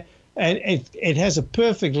back there. And it has a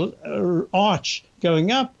perfect arch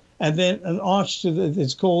going up, and then an arch to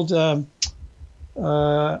it's called arcu.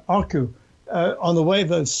 On the way,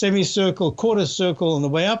 the semicircle, quarter circle on the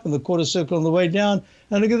way up, and the quarter circle on the way down.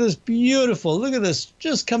 And look at this, beautiful. Look at this,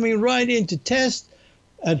 just coming right in to test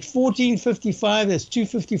at 14.55. That's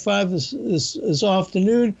 2.55 this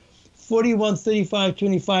afternoon.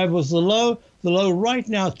 41.35.25 was the low. The low right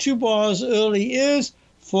now, 2 bars early, is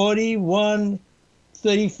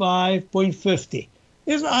 41.35.50.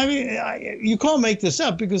 I mean, you can't make this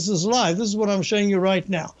up because this is live. This is what I'm showing you right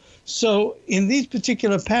now. So in these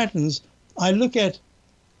particular patterns, I look at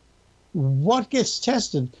what gets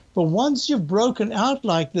tested. But once you've broken out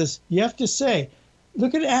like this, you have to say,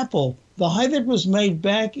 look at Apple. The high that was made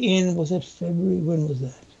back in, was it February? When was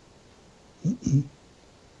that?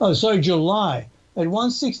 Oh, sorry, July. At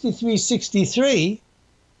 163.63.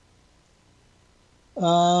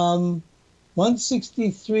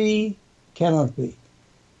 163 cannot be.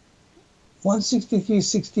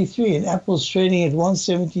 163.63, and Apple's trading at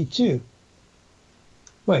 172.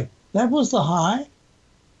 Wait, that was the high?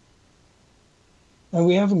 And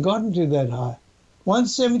we haven't gotten to that high.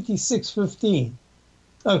 176.15.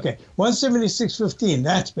 Okay, 176.15,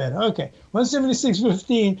 that's better. Okay,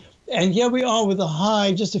 176.15, and here we are with a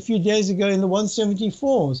high just a few days ago in the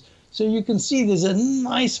 174s. So you can see there's a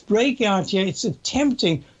nice breakout here. It's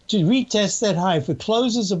attempting to retest that high. If it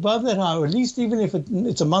closes above that high, or at least even if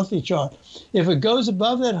it's a monthly chart, if it goes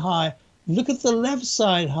above that high, look at the left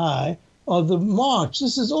side high of the March.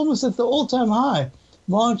 This is almost at the all-time high.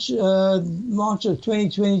 March of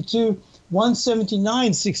 2022,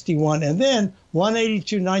 179.61, and then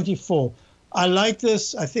 182.94. I like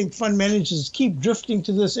this. I think fund managers keep drifting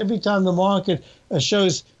to this every time the market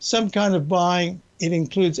shows some kind of buying. It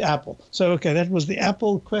includes Apple. So, okay, that was the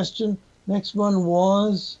Apple question. Next one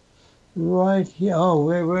was right here. Oh,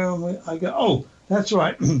 where am I? Oh, that's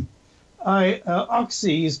right.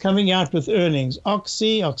 Oxy is coming out with earnings.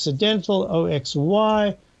 Oxy, Occidental,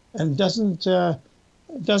 OXY, and doesn't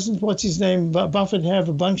what's his name, Buffett have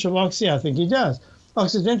a bunch of Oxy? I think he does.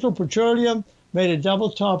 Occidental Petroleum made a double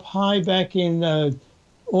top high back in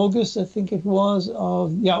August, I think it was.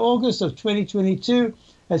 August of 2022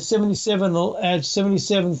 at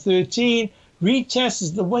 77.13. Retest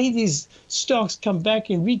is the way these stocks come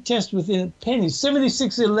back and retest within pennies.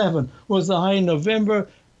 76.11 was the high in November.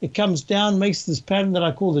 It comes down, makes this pattern that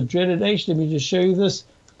I call the dreaded H. Let me just show you this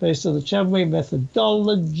based on the Chapman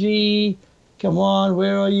methodology. Come on,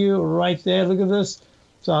 where are you? Right there, look at this.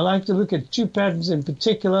 So I like to look at two patterns in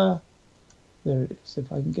particular. There it is,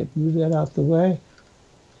 if I can move that out the way.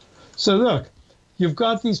 So look, you've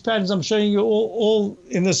got these patterns I'm showing you all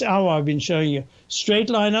in this hour I've been showing you.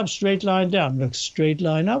 Straight line up, straight line down. Look, straight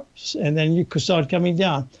line up, and then you could start coming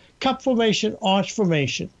down. Cup formation, arch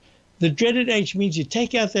formation. The dreaded H means you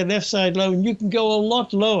take out that left side low, and you can go a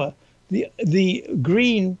lot lower. The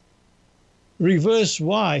green reverse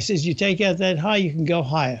Y says you take out that high, you can go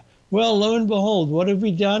higher. Well, lo and behold, what have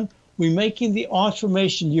we done? We're making the arch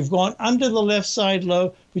formation. You've gone under the left side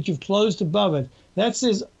low, but you've closed above it. That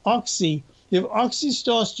says Oxy. If Oxy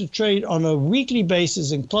starts to trade on a weekly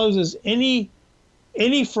basis and closes any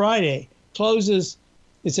Friday, it's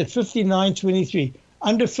at 59.23.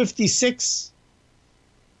 Under 56,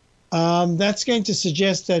 that's going to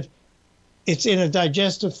suggest that it's in a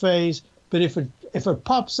digestive phase. But if it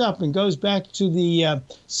pops up and goes back to the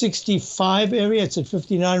 65 area, it's at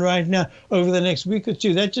 59 right now, over the next week or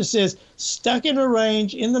two, that just says stuck in a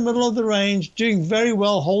range, in the middle of the range, doing very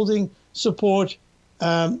well, holding support,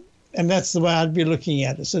 and that's the way I'd be looking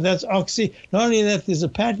at it. So that's Oxy. Not only that, there's a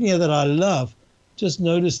pattern here that I love. Just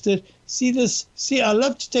noticed it. See this? See, I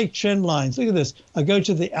love to take trend lines. Look at this. I go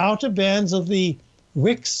to the outer bands of the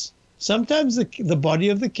wicks, sometimes the body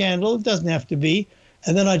of the candle. It doesn't have to be.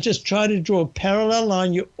 And then I just try to draw a parallel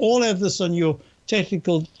line. You all have this on your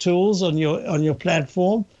technical tools, on your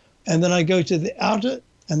platform. And then I go to the outer,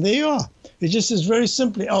 and there you are. It just is very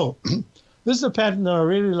simply, this is a pattern that I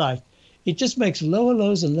really like. It just makes lower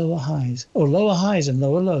lows and lower highs, or lower highs and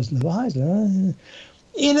lower lows, lower highs,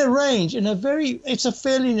 in a range, it's a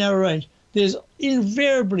fairly narrow range. There's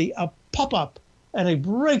invariably a pop-up, and it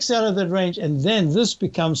breaks out of that range, and then this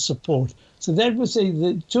becomes support. So that would say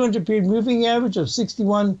the 200-period moving average of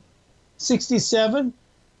 61.67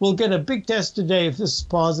 will get a big test today if this is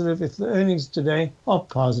positive, if the earnings today are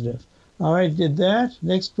positive. All right, did that.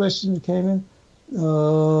 Next question came in. It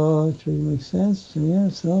really makes sense. Yeah,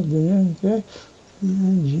 so okay.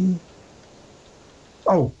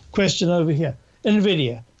 Oh, question over here.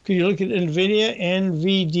 NVIDIA. Could you look at NVIDIA?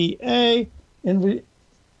 NVDA.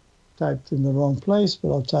 Typed in the wrong place, but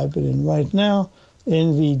I'll type it in right now.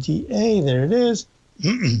 NVDA, there it is.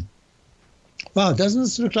 Wow, doesn't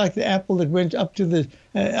this look like the apple that went up to the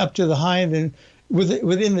high, and then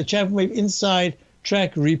within the Chapman wave inside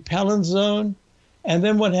track repellent zone, and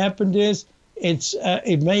then what happened is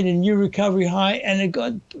it made a new recovery high, and it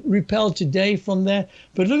got repelled today from there.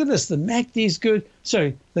 But look at this, the MACD is good.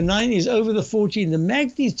 Sorry, the 90 is over the 14. The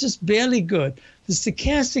MACD is just barely good. The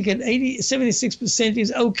stochastic at 76%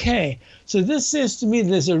 is okay. So this says to me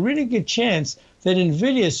there's a really good chance that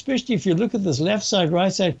NVIDIA, especially if you look at this left side,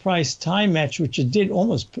 right side price time match, which it did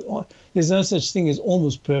almost, there's no such thing as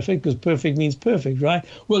almost perfect, because perfect means perfect, right?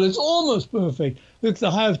 Well, it's almost perfect. Look, the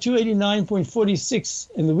high of 289.46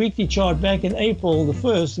 in the weekly chart back in April, the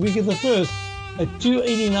week of the 1st, at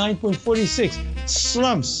 289.46.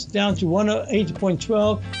 Slumps down to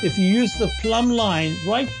 108.12. If you use the plumb line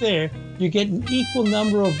right there, you get an equal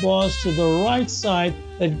number of bars to the right side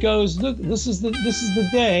that goes, look, this is the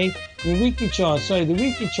day, the weekly chart. Sorry, the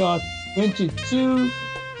weekly chart went to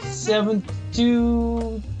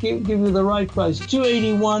 272, give me the right price,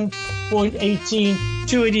 281.18,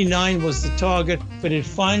 289 was the target, but it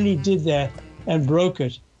finally did that and broke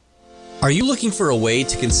it. Are you looking for a way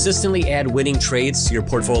to consistently add winning trades to your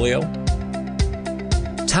portfolio?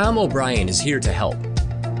 Tom O'Brien is here to help.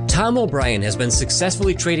 Tom O'Brien has been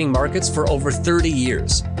successfully trading markets for over 30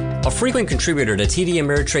 years. A frequent contributor to TD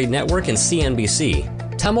Ameritrade Network and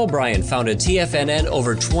CNBC, Tom O'Brien founded TFNN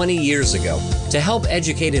over 20 years ago to help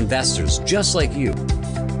educate investors just like you.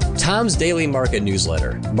 Tom's daily market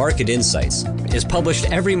newsletter, Market Insights, is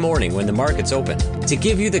published every morning when the markets open to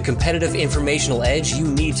give you the competitive informational edge you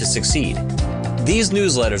need to succeed. These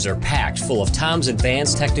newsletters are packed full of Tom's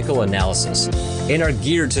advanced technical analysis and are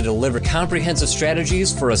geared to deliver comprehensive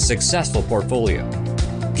strategies for a successful portfolio.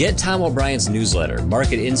 Get Tom O'Brien's newsletter,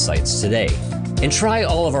 Market Insights, today and try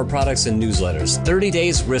all of our products and newsletters 30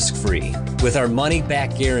 days risk-free with our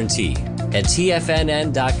money-back guarantee at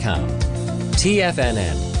TFNN.com.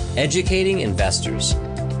 TFNN, educating investors.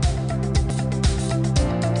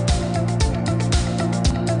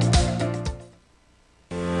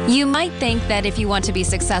 You might think that if you want to be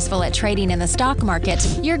successful at trading in the stock market,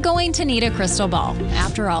 you're going to need a crystal ball.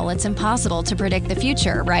 After all, it's impossible to predict the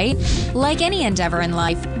future, right? Like any endeavor in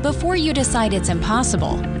life, before you decide it's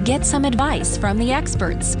impossible, get some advice from the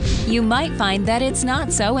experts. You might find that it's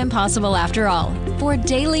not so impossible after all. For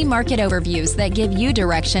daily market overviews that give you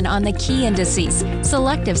direction on the key indices,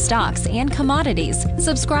 selective stocks, and commodities,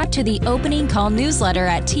 subscribe to the Opening Call newsletter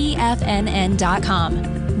at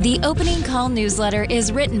TFNN.com. The Opening Call newsletter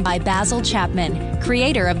is written by Basil Chapman,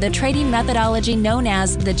 creator of the trading methodology known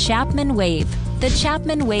as the Chapman Wave. The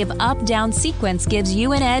Chapman Wave up-down sequence gives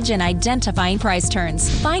you an edge in identifying price turns,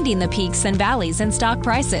 finding the peaks and valleys in stock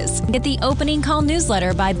prices. Get the Opening Call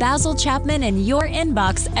newsletter by Basil Chapman in your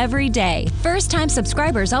inbox every day. First-time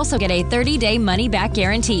subscribers also get a 30-day money-back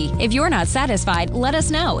guarantee. If you're not satisfied, let us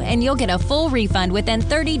know, and you'll get a full refund within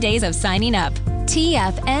 30 days of signing up.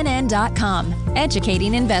 TFNN.com,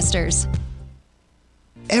 educating investors.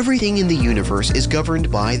 Everything in the universe is governed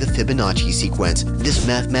by the Fibonacci sequence. This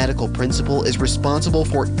mathematical principle is responsible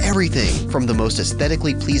for everything from the most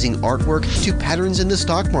aesthetically pleasing artwork to patterns in the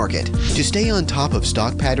stock market. To stay on top of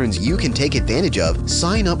stock patterns you can take advantage of,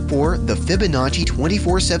 sign up for the Fibonacci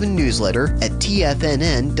 24/7 newsletter at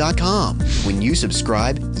TFNN.com. When you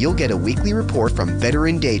subscribe, you'll get a weekly report from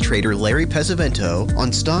veteran day trader Larry Pesavento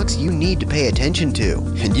on stocks you need to pay attention to.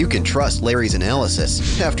 And you can trust Larry's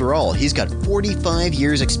analysis. After all, he's got 45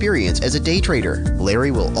 years experience as a day trader.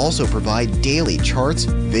 Larry will also provide daily charts,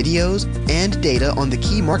 videos, and data on the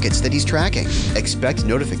key markets that he's tracking. Expect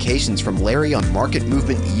notifications from Larry on market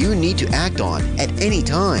movement you need to act on at any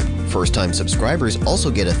time. First-time subscribers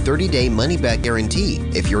also get a 30-day money-back guarantee.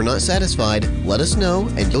 If you're not satisfied, let us know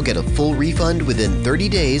and you'll get a full refund within 30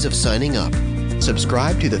 days of signing up.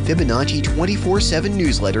 Subscribe to the Fibonacci 24/7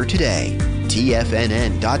 newsletter today.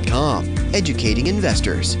 TFNN.com, educating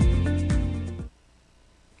investors.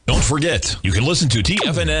 Don't forget, you can listen to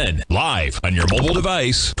TFNN live on your mobile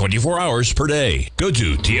device 24 hours per day. Go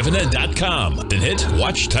to TFNN.com, then hit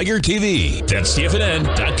Watch Tiger TV. That's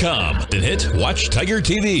TFNN.com, then hit Watch Tiger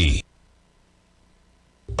TV.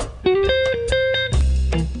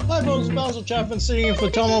 Hi folks, Basil Chapman sitting in for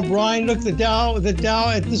Tom O'Brien. Look, the Dow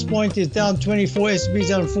at this point is down 24, S&P's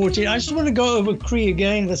down 14. I just want to go over CRE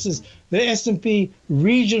again. This is the S&P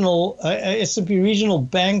Regional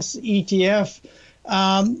Banks ETF.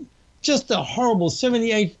 Just a horrible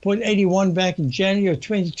 78.81 back in January of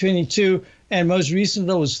 2022, and most recent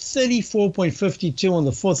though was 34.52 on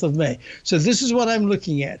the 4th of May. So this is what I'm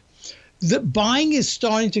looking at. The buying is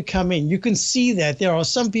starting to come in. You can see that there are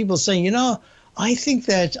some people saying, I think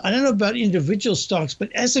that, I don't know about individual stocks,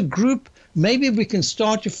 but as a group, maybe we can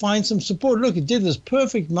start to find some support. Look, it did this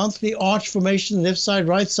perfect monthly arch formation, left side,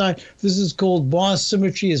 right side. This is called bar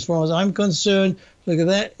symmetry as far as I'm concerned. Look at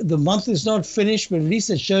that. The month is not finished, but at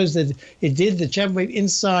least it shows that it did the Chapman Wave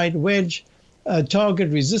inside wedge,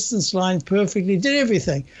 target resistance line perfectly, did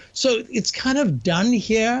everything. So it's kind of done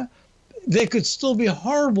here. There could still be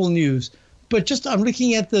horrible news, but just I'm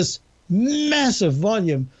looking at this massive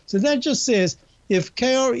volume. So that just says if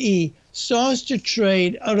KRE starts to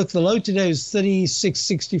trade, look, the low today is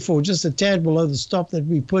 36.64, just a tad below the stop that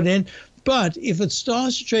we put in. But if it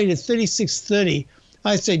starts to trade at 36.30,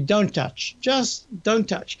 I'd say don't touch, just don't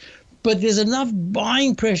touch. But there's enough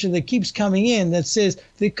buying pressure that keeps coming in that says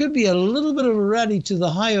there could be a little bit of a rally to the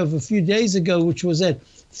high of a few days ago, which was at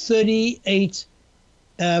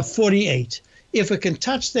 38.48. If it can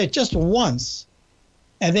touch that just once,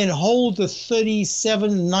 and then hold the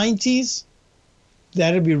 37.90s,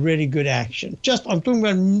 that'll be really good action. I'm talking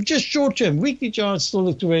about just short term. Weekly charts still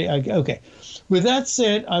look very okay. With that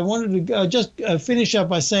said, I wanted to just finish up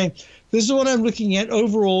by saying this is what I'm looking at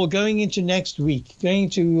overall going into next week, going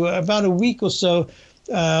to about a week or so,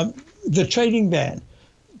 the trading band.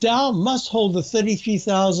 Dow must hold the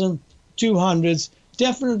 33,200s,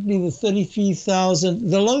 definitely the 33,000.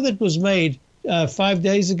 The low that was made 5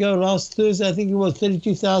 days ago, last Thursday, I think it was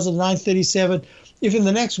 32,937. If in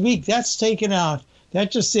the next week that's taken out, that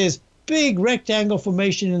just says big rectangle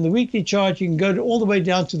formation in the weekly chart. You can go all the way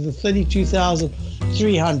down to the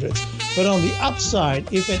 32,300s. But on the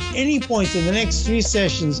upside, if at any point in the next 3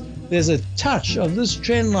 sessions there's a touch of this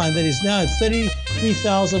trend line that is now at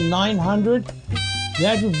 33,900,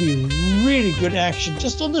 that would be really good action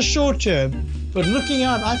just on the short term. But looking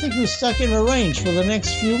out, I think we're stuck in a range for the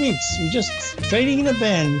next few weeks. We're just trading in a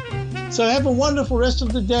band. So have a wonderful rest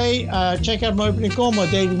of the day. Check out my opening call, my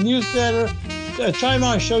daily newsletter. Try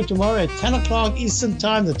my show tomorrow at 10 o'clock Eastern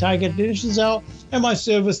Time, the Tiger Editions Hour, and my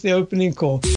service, the opening call.